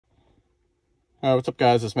Alright, what's up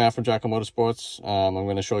guys, it's Matt from Jackal Motorsports. I'm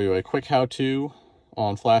going to show you a quick how-to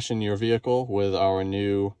on flashing your vehicle with our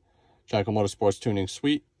new Jackal Motorsports tuning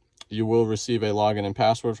suite. You will receive a login and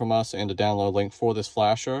password from us and a download link for this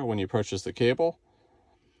flasher when you purchase the cable.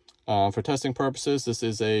 For testing purposes, this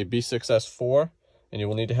is a B6S4 and you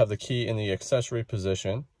will need to have the key in the accessory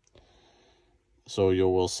position. So you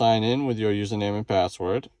will sign in with your username and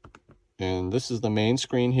password. And this is the main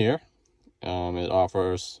screen here. It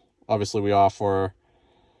offers... Obviously, we offer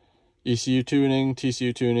ECU tuning,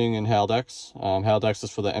 TCU tuning, and Haldex. Haldex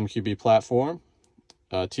is for the MQB platform.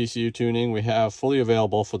 TCU tuning we have fully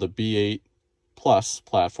available for the B8 Plus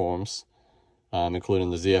platforms,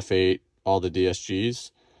 including the ZF8, all the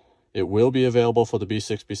DSGs. It will be available for the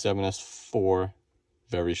B6, B7S4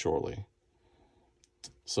 very shortly.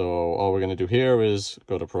 So all we're going to do here is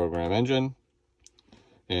go to Program Engine.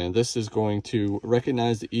 And this is going to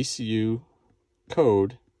recognize the ECU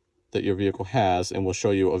code that your vehicle has and will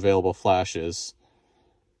show you available flashes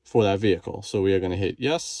for that vehicle. So we are going to hit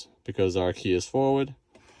yes because our key is forward.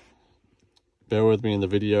 Bear with me in the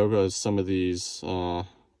video because some of these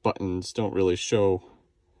buttons don't really show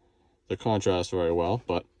the contrast very well,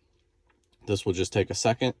 but this will just take a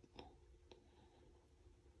second.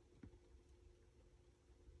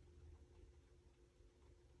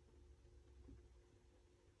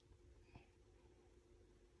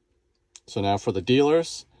 So now for the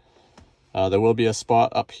dealers, there will be a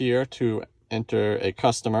spot up here to enter a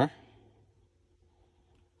customer.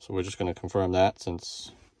 So we're just going to confirm that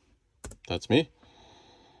since that's me.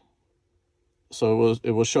 So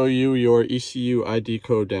it will show you your ECU ID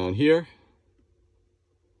code down here.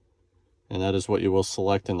 And that is what you will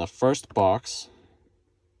select in the first box.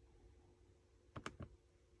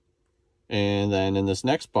 And then in this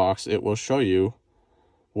next box, it will show you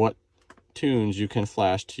what tunes you can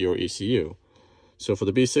flash to your ECU. So for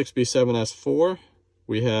the B6, B7S4,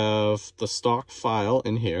 we have the stock file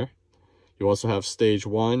in here. You also have stage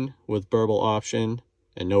 1 with burble option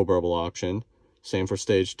and no burble option. Same for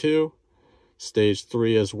stage 2, stage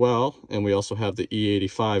 3 as well, and we also have the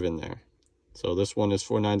E85 in there. So this one is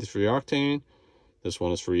 493 octane, this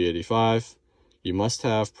one is for E85. You must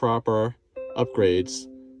have proper upgrades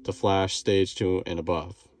to flash stage 2 and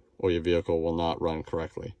above, or your vehicle will not run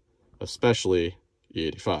correctly, especially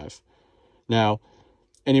E85. Now,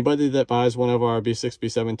 anybody that buys one of our B6,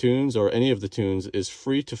 B7 tunes or any of the tunes is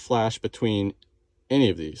free to flash between any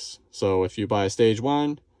of these. So if you buy a stage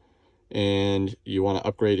 1 and you want to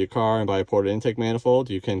upgrade your car and buy a ported intake manifold,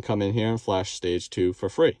 you can come in here and flash stage 2 for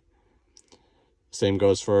free. Same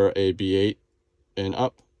goes for a B8 and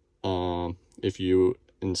up. If you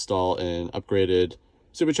install an upgraded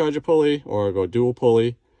supercharger pulley or go dual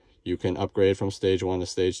pulley, you can upgrade from stage 1 to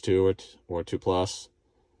stage 2 or 2 plus.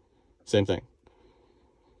 Same thing.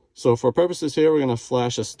 So for purposes here, we're going to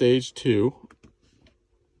flash a stage 2.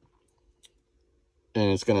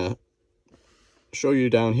 And it's going to show you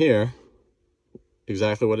down here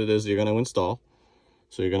exactly what it is you're going to install.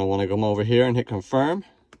 So you're going to want to come over here and hit confirm.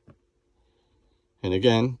 And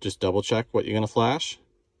again, just double check what you're going to flash.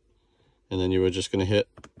 And then you are just going to hit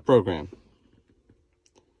program.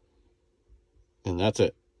 And that's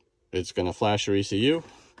it. It's going to flash your ECU.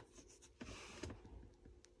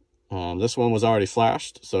 This one was already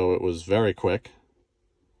flashed, so it was very quick.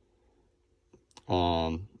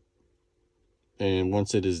 And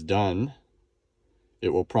once it is done, it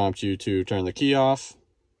will prompt you to turn the key off.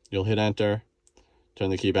 You'll hit enter,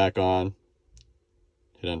 turn the key back on,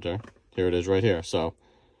 hit enter. Here it is right here. So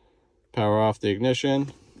power off the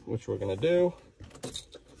ignition, which we're going to do.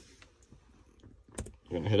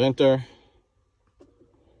 We're going to hit enter.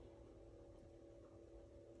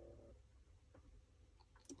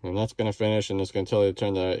 And that's going to finish, and it's going to tell you to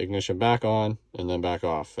turn the ignition back on and then back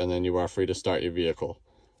off. And then you are free to start your vehicle.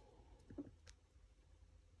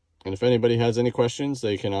 And if anybody has any questions,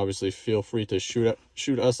 they can obviously feel free to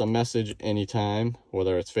shoot us a message anytime,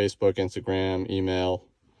 whether it's Facebook, Instagram, email.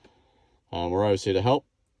 We're always here to help.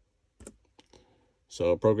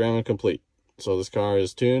 So programming complete. So this car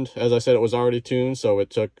is tuned. As I said, it was already tuned, so it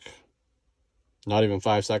took not even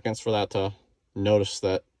 5 seconds for that to notice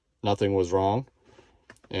that nothing was wrong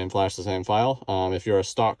and flash the same file. If you're a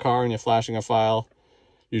stock car and you're flashing a file,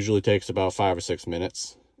 usually takes about 5 or 6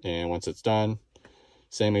 minutes. And once it's done,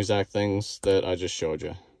 same exact things that I just showed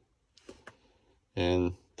you.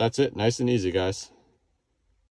 And that's it. Nice and easy, guys.